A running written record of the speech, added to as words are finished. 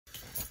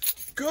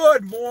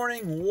Good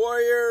morning,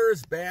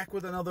 Warriors. Back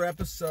with another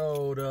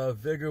episode of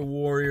Vigor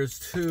Warriors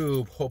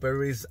Tube. Hope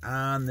everybody's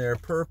on their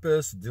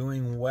purpose,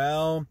 doing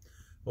well.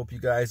 Hope you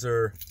guys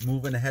are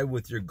moving ahead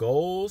with your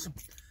goals.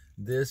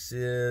 This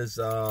is,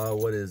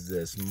 what is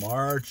this,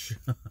 March?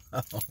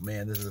 Oh,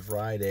 man, this is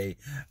Friday.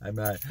 I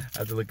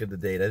have to look at the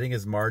date. I think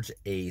it's March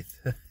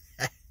 8th.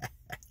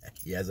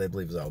 Yes, I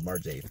believe so,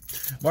 March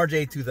 8th. March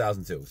 8th,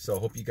 2002. So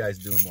hope you guys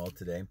are doing well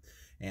today.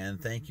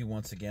 And thank you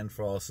once again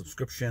for all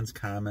subscriptions,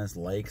 comments,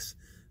 likes.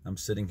 I'm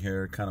sitting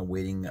here kind of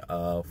waiting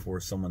for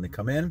someone to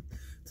come in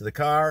to the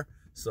car.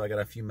 So I got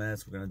a few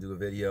minutes. We're going to do a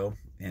video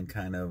and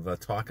kind of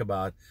talk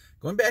about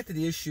going back to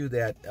the issue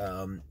that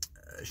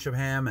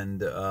Shabham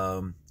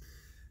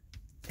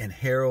and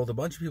Harold, a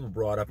bunch of people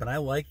brought up. And I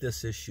like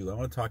this issue. I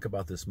want to talk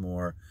about this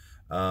more.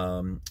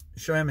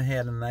 Shabham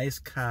had a nice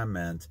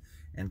comment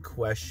and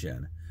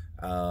question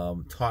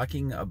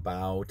talking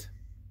about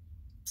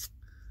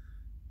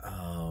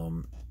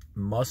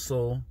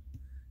muscle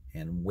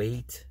and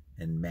weight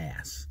and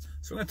mass.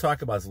 So we're going to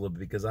talk about this a little bit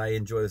because I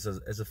enjoy this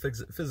as a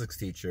physics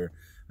teacher.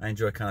 I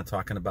enjoy kind of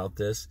talking about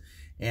this.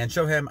 And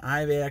Shabham,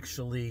 I've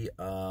actually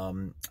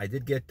I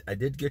did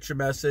get your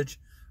message.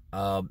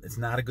 It's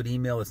not a good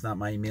email. It's not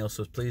my email.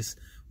 So please,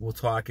 we'll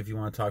talk if you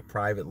want to talk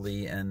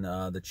privately in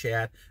the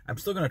chat. I'm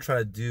still going to try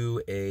to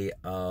do a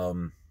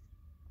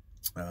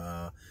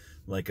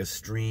like a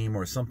stream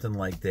or something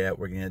like that.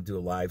 We're going to do a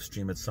live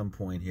stream at some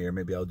point here.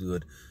 Maybe I'll do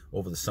it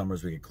over the summer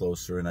as we get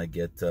closer and I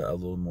get a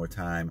little more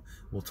time.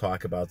 We'll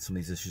talk about some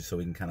of these issues so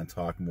we can kind of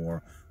talk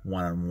more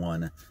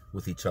one-on-one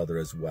with each other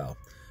as well.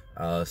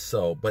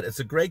 But it's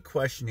a great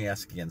question you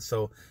ask again.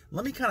 So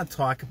let me kind of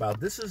talk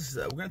about, this is,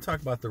 we're going to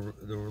talk about the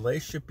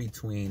relationship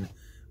between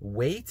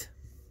weight,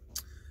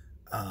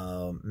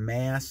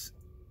 mass,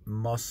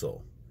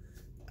 muscle,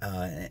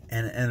 and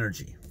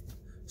energy.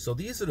 So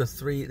these are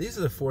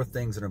the four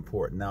things that are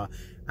important. Now,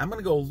 I'm going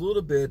to go a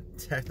little bit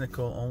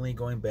technical, only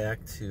going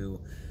back to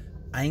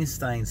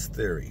Einstein's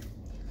theory.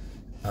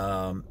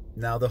 Now,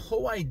 the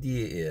whole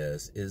idea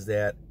is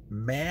that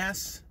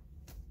mass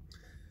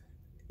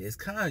is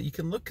kind of, you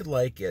can look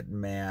at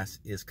mass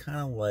is kind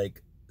of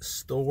like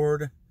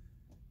stored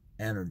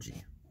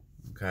energy,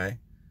 okay?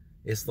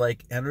 It's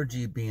like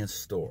energy being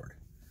stored.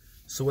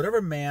 So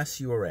whatever mass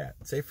you are at,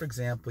 say, for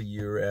example,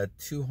 you're at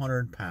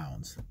 200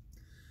 pounds.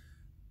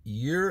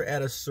 You're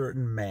at a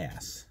certain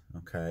mass,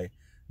 okay?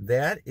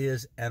 That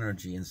is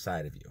energy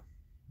inside of you,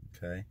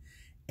 okay?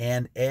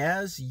 And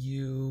as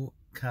you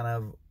kind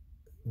of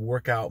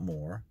work out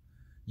more,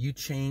 you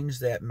change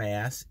that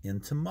mass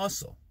into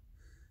muscle.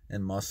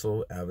 And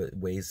muscle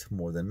weighs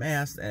more than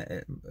mass,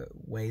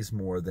 weighs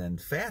more than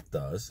fat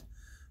does.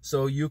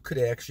 So you could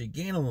actually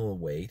gain a little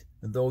weight,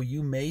 and though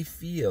you may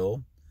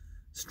feel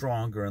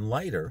stronger and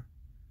lighter,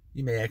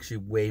 you may actually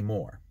weigh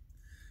more.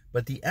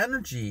 But the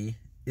energy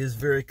is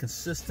very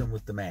consistent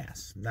with the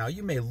mass. Now,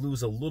 you may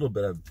lose a little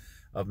bit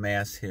of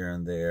mass here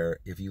and there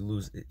if you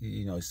lose,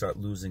 start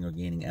losing or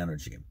gaining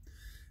energy.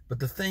 But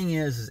the thing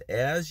is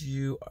as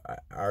you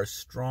are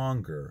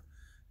stronger,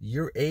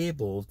 you're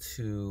able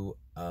to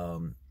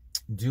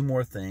do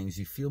more things.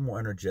 You feel more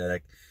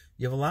energetic.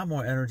 You have a lot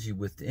more energy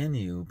within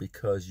you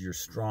because you're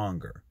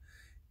stronger.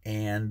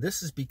 And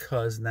this is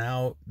because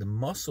now the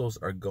muscles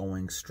are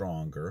going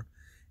stronger,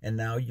 and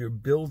now you're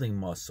building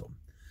muscle.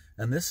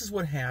 And this is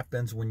what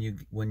happens when you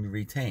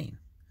retain.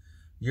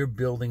 You're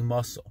building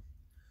muscle.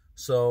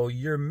 So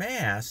your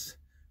mass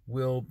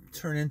will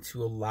turn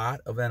into a lot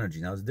of energy.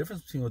 Now, there's a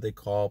difference between what they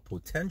call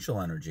potential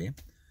energy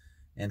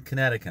and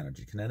kinetic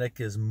energy.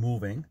 Kinetic is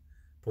moving.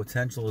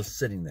 Potential is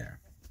sitting there.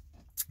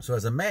 So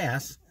as a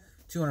mass,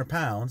 200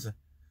 pounds,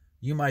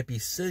 you might be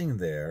sitting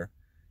there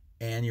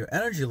and your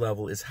energy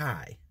level is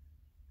high.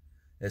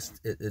 It's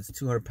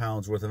 200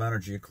 pounds worth of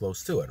energy,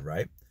 close to it,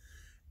 right?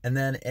 And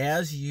then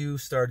as you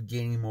start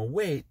gaining more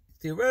weight,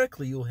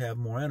 theoretically, you'll have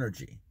more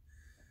energy.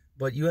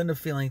 But you end up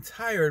feeling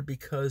tired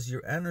because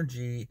your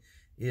energy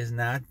is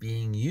not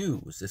being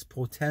used. It's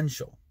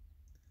potential.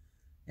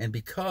 And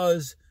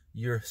because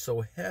you're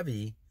so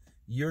heavy,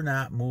 you're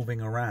not moving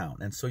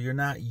around. And so you're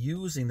not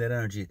using that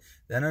energy.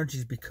 That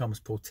energy becomes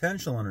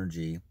potential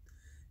energy,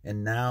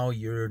 and now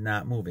you're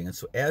not moving. And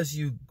so as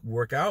you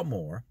work out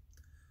more,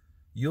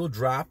 you'll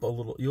drop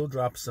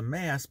some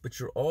mass, but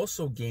you'll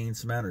also gain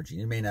some energy.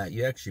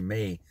 You actually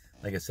may,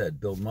 like I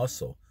said, build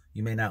muscle.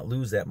 You may not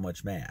lose that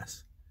much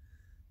mass,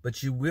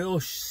 but you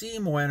will see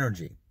more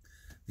energy.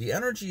 The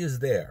energy is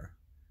there.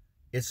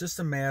 It's just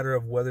a matter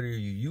of whether you're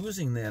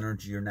using the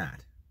energy or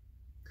not.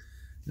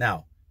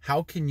 Now,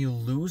 how can you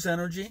lose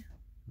energy?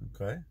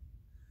 Okay.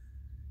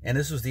 And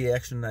this was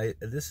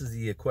this is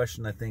the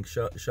question I think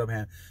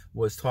Shabham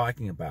was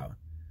talking about.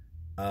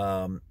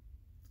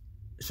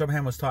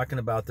 Shabham was talking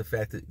about the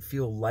fact that you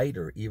feel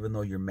lighter even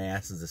though your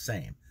mass is the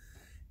same.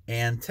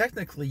 And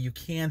technically, you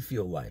can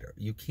feel lighter.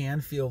 You can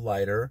feel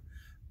lighter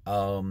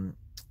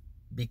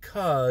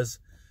because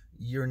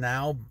you're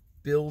now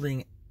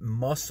building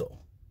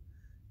muscle.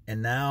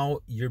 And now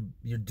you're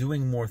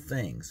doing more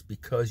things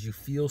because you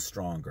feel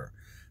stronger.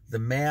 The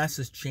mass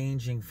is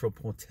changing from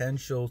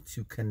potential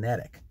to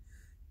kinetic.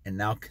 And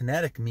now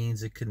kinetic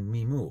means it can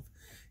be moved.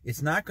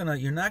 You're not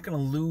gonna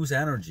lose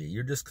energy.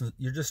 You're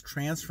just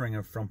transferring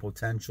it from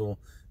potential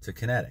to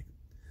kinetic.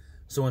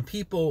 So when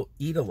people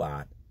eat a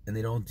lot and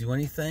they don't do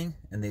anything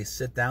and they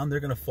sit down, they're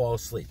gonna fall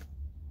asleep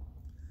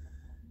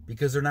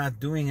because they're not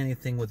doing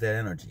anything with that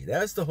energy.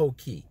 That's the whole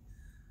key.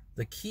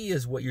 The key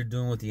is what you're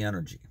doing with the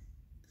energy.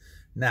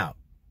 Now,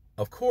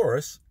 of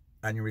course,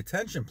 on your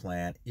retention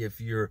plan, if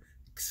you're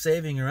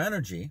saving your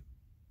energy,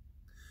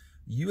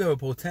 you have a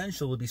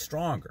potential to be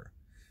stronger.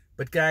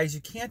 But guys,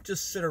 you can't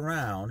just sit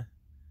around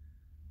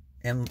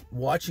and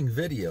watching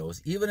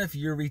videos. Even if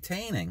you're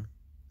retaining,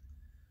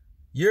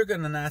 you're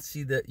going to not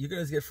see that. You're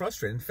going to get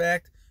frustrated. In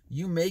fact,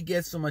 you may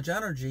get so much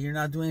energy, you're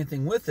not doing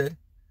anything with it.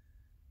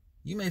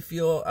 You may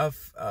feel a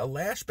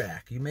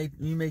lashback. You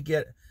may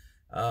get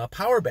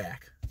power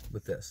back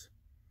with this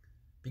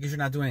because you're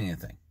not doing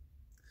anything.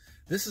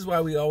 This is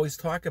why we always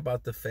talk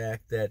about the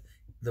fact that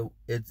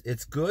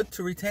it's good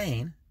to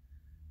retain.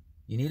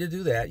 You need to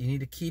do that. You need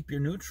to keep your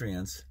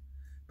nutrients,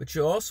 but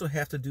you also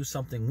have to do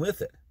something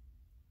with it.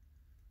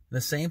 And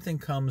the same thing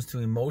comes to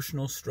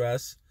emotional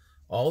stress,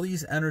 all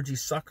these energy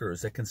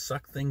suckers that can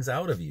suck things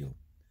out of you.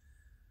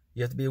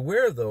 You have to be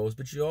aware of those,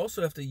 but you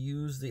also have to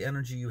use the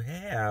energy you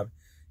have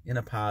in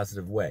a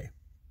positive way.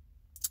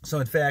 So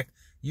in fact,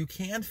 you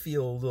can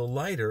feel a little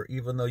lighter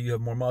even though you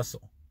have more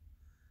muscle.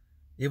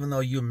 Even though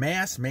your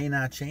mass may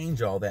not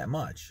change all that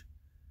much.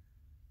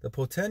 The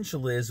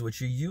potential is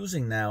what you're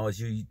using now is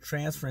you're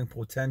transferring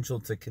potential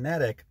to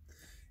kinetic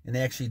and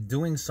actually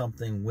doing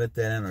something with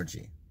that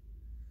energy.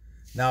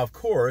 Now, of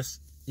course,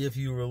 if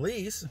you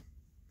release,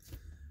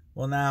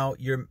 well, now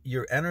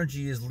your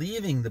energy is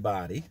leaving the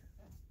body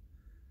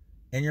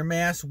and your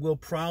mass will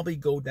probably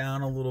go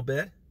down a little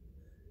bit.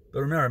 But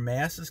remember,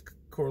 mass is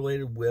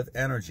correlated with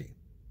energy.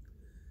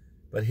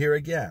 But here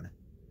again,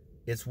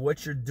 it's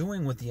what you're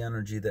doing with the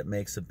energy that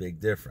makes a big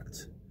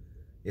difference.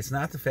 It's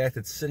not the fact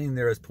that it's sitting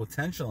there as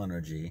potential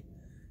energy,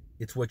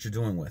 it's what you're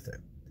doing with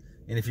it.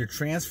 And if you're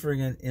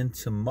transferring it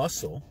into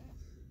muscle,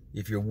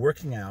 if you're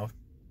working out,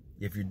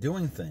 if you're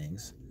doing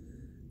things,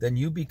 then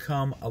you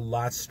become a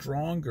lot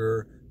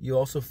stronger. You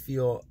also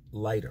feel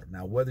lighter.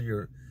 Now, whether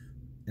you're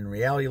in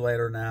reality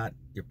lighter or not,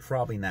 you're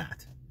probably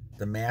not.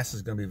 The mass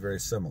is going to be very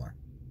similar.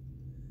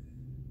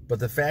 But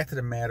the fact of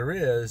the matter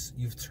is,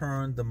 you've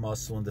turned the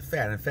muscle into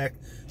fat. In fact,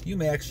 you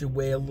may actually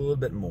weigh a little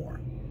bit more.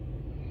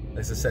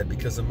 As I said,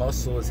 because the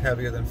muscle is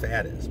heavier than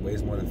fat is,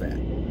 weighs more than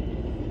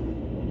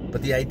fat.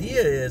 But the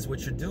idea is,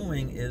 what you're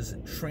doing is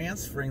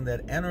transferring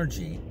that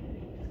energy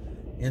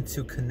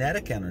into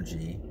kinetic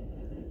energy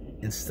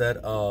instead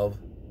of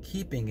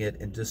keeping it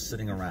and just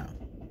sitting around.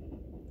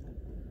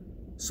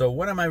 So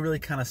what am I really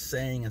kind of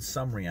saying in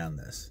summary on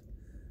this?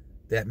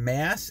 That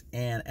mass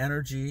and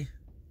energy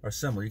are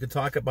similar. You can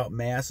talk about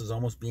mass as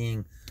almost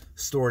being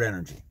stored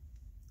energy.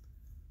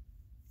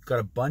 You've got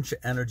a bunch of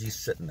energy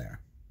sitting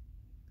there.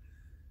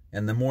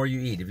 And the more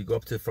you eat, if you go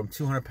up to from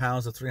 200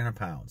 pounds to 300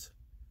 pounds,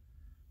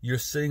 you're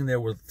sitting there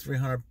with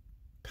 300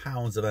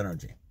 pounds of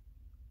energy.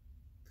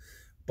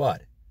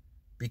 But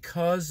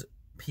because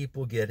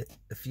people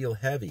feel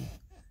heavy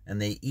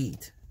and they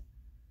eat,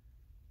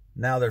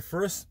 now their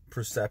first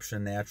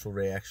perception, natural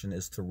reaction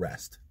is to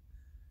rest.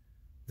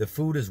 The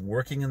food is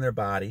working in their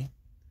body.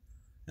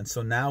 And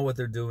so now what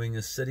they're doing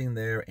is sitting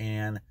there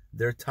and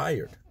they're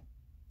tired.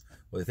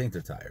 Well, they think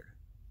they're tired.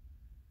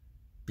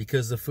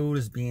 Because the food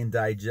is being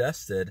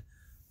digested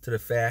to the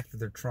fact that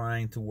they're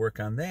trying to work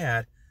on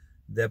that,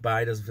 their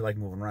body doesn't feel like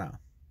moving around.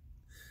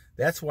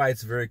 That's why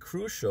it's very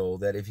crucial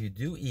that if you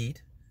do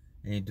eat,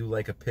 and you do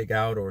like a pig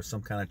out or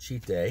some kind of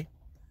cheat day,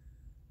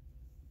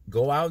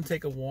 go out and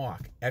take a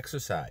walk,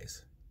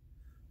 exercise.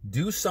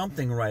 Do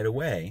something right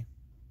away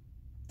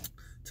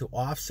to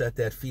offset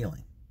that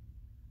feeling.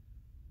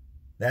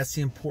 That's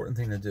the important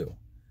thing to do.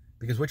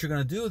 Because what you're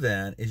going to do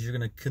then is you're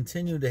going to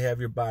continue to have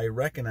your body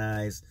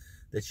recognize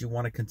that you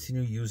want to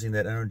continue using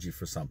that energy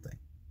for something.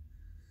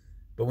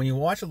 But when you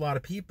watch a lot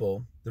of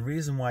people, the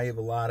reason why you have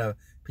a lot of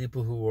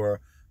people who are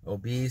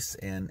obese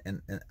and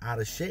out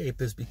of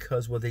shape is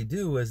because what they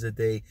do is that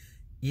they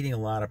eating a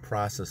lot of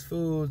processed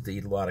foods, they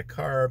eat a lot of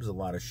carbs, a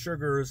lot of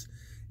sugars,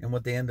 and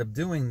what they end up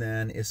doing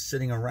then is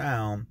sitting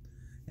around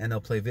and they'll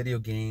play video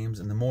games,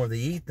 and the more they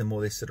eat, the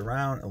more they sit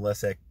around, and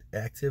less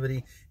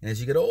activity. And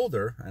as you get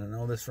older, I don't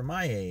know this from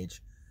my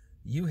age,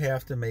 you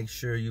have to make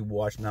sure you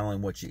watch not only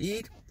what you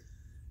eat,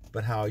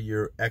 but how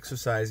you're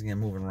exercising and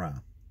moving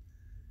around.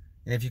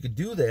 And if you could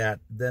do that,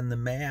 then the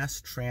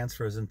mass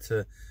transfers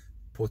into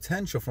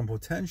potential, from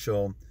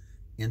potential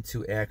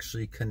into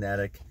actually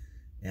kinetic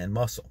and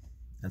muscle.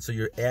 And so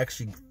you're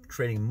actually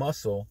creating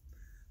muscle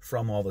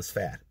from all this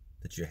fat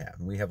that you have.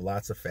 And we have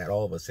lots of fat.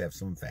 All of us have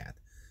some fat,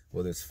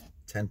 whether it's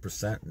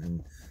 10%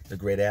 and the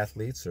great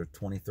athletes or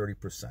 20,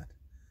 30%.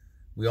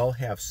 We all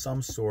have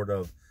some sort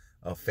of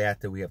fat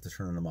that we have to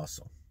turn into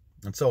muscle.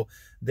 And so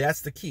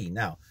that's the key.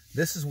 Now,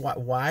 this is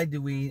why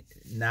do we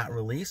not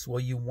release? Well,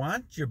 you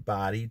want your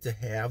body to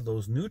have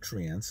those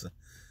nutrients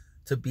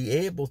to be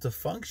able to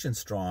function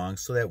strong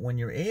so that when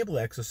you're able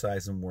to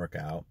exercise and work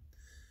out,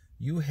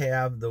 you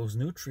have those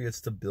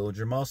nutrients to build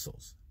your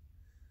muscles.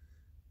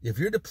 If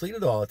you're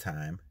depleted all the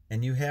time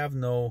and you have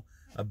no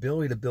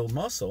ability to build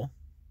muscle,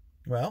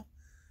 well,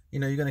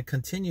 you're going to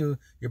continue,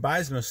 your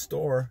body's going to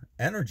store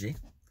energy.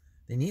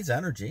 It needs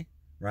energy,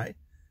 right?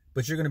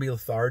 But you're going to be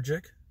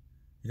lethargic.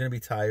 You're going to be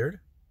tired.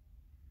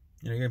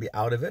 You're going to be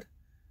out of it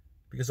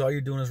because all you're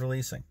doing is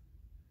releasing.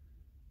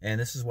 And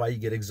this is why you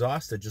get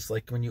exhausted, just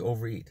like when you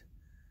overeat.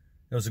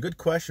 It was a good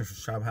question from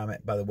Shab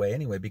Hamet, by the way,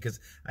 anyway, because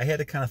I had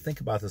to kind of think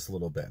about this a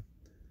little bit.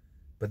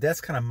 But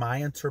that's kind of my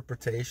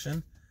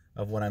interpretation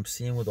of what I'm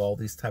seeing with all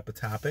these type of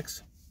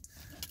topics.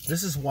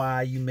 This is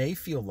why you may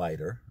feel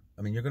lighter.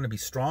 I mean, you're going to be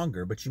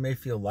stronger, but you may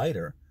feel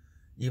lighter,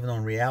 even though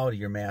in reality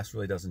your mass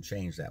really doesn't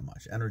change that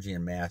much. Energy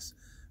and mass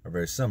are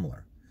very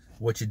similar.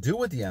 What you do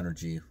with the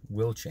energy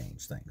will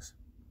change things.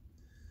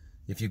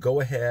 If you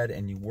go ahead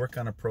and you work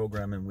on a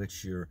program in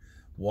which you're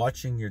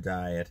watching your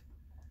diet,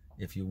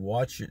 if you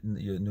watch your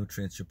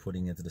nutrients you're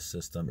putting into the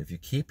system, if you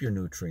keep your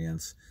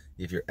nutrients,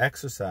 if you're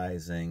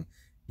exercising,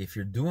 if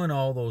you're doing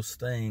all those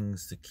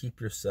things to keep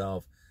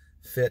yourself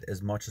fit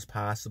as much as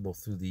possible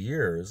through the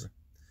years,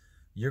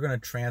 you're going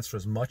to transfer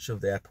as much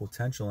of that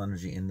potential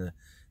energy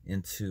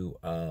into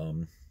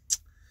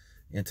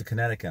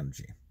kinetic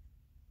energy.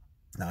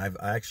 Now, I've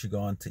actually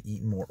gone to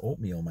eat more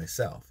oatmeal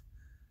myself,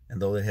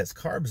 and though it has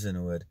carbs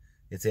into it,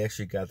 it's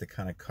actually got the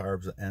kind of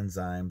carbs and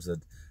enzymes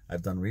that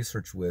I've done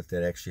research with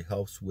that actually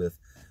helps with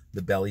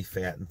the belly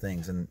fat and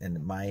things. And at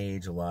my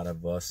age, a lot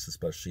of us,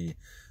 especially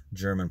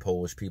German,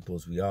 Polish people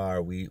as we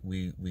are, we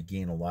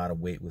gain a lot of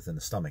weight within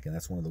the stomach, and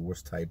that's one of the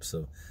worst types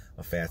of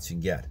fats you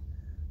can get.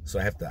 So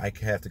I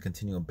have to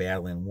continue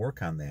battling and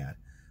work on that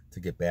to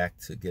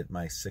get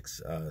my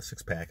six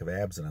pack of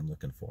abs that I'm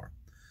looking for.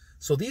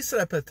 So these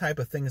type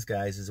of things,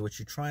 guys, is what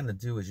you're trying to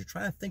do, is you're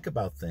trying to think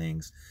about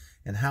things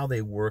and how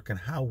they work and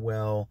how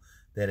well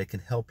that it can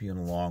help you in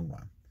the long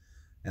run.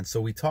 And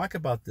so we talk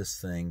about this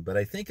thing, but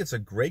I think it's a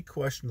great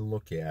question to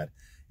look at,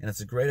 and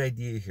it's a great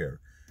idea here.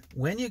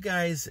 When you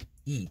guys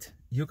eat,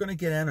 you're going to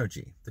get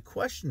energy. The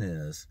question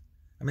is,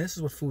 I mean, this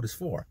is what food is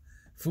for.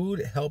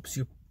 Food helps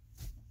you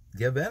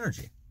give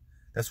energy.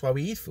 That's why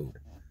we eat food,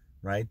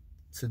 right?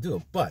 To do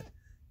it. But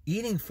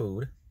eating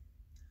food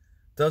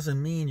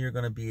doesn't mean you're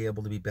going to be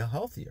able to be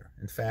healthier.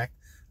 In fact,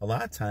 a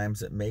lot of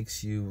times it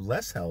makes you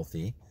less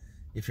healthy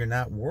if you're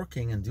not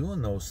working and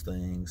doing those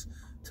things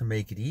to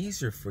make it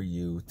easier for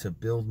you to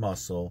build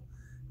muscle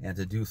and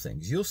to do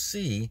things. You'll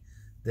see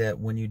that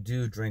when you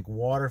do drink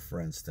water, for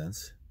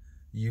instance,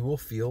 you will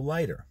feel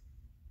lighter.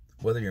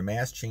 Whether your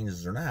mass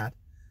changes or not,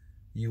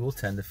 you will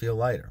tend to feel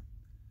lighter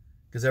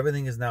because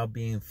everything is now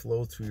being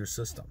flowed through your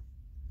system.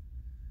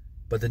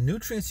 But the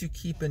nutrients you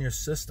keep in your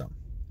system,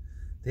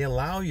 they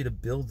allow you to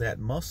build that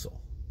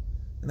muscle.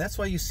 And that's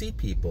why you see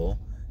people,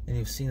 and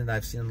you've seen it,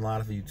 I've seen a lot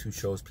of YouTube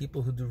shows,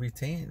 people who do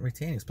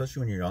retaining,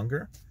 especially when you're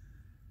younger.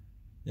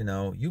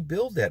 You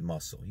build that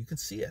muscle. You can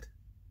see it.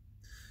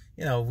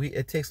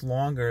 It takes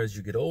longer as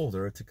you get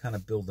older to kind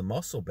of build the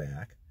muscle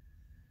back.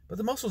 But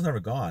the muscle's never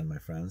gone, my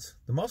friends.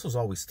 The muscle's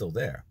always still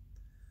there.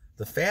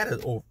 The fat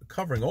is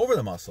covering over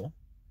the muscle.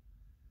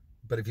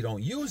 But if you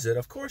don't use it,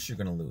 of course you're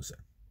going to lose it.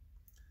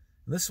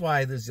 And this is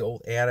why there's the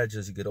old adage,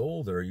 as you get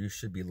older, you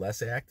should be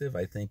less active,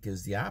 I think,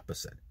 is the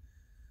opposite.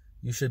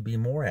 You should be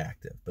more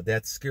active. But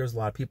that scares a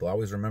lot of people. I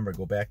always remember,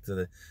 go back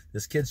to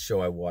this kids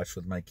show I watched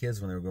with my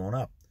kids when they were growing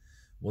up.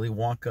 Willy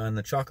Wonka and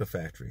the Chocolate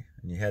Factory.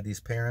 And you had these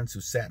parents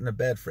who sat in a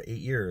bed for 8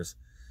 years,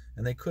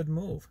 and they couldn't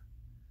move.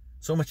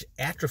 So much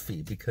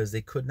atrophy because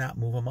they could not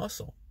move a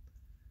muscle.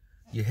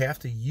 You have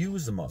to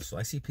use the muscle.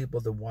 I see people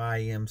at the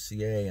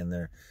YMCA, and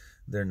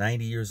they're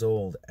 90 years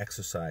old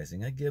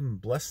exercising. I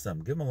bless them,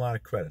 give them a lot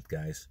of credit,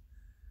 guys.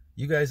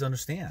 You guys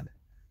understand.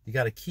 You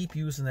got to keep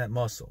using that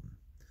muscle.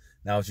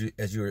 Now,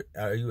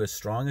 are you as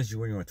strong as you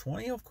were when you were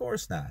 20? Of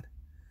course not.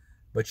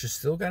 But you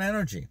still got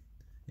energy,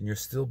 and you're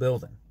still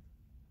building.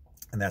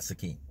 And that's the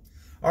key.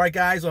 All right,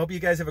 guys. I hope you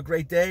guys have a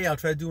great day. I'll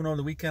try to do it on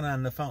the weekend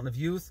on the Fountain of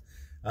Youth.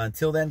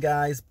 Until then,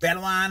 guys,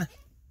 battle on,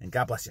 and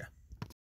God bless you.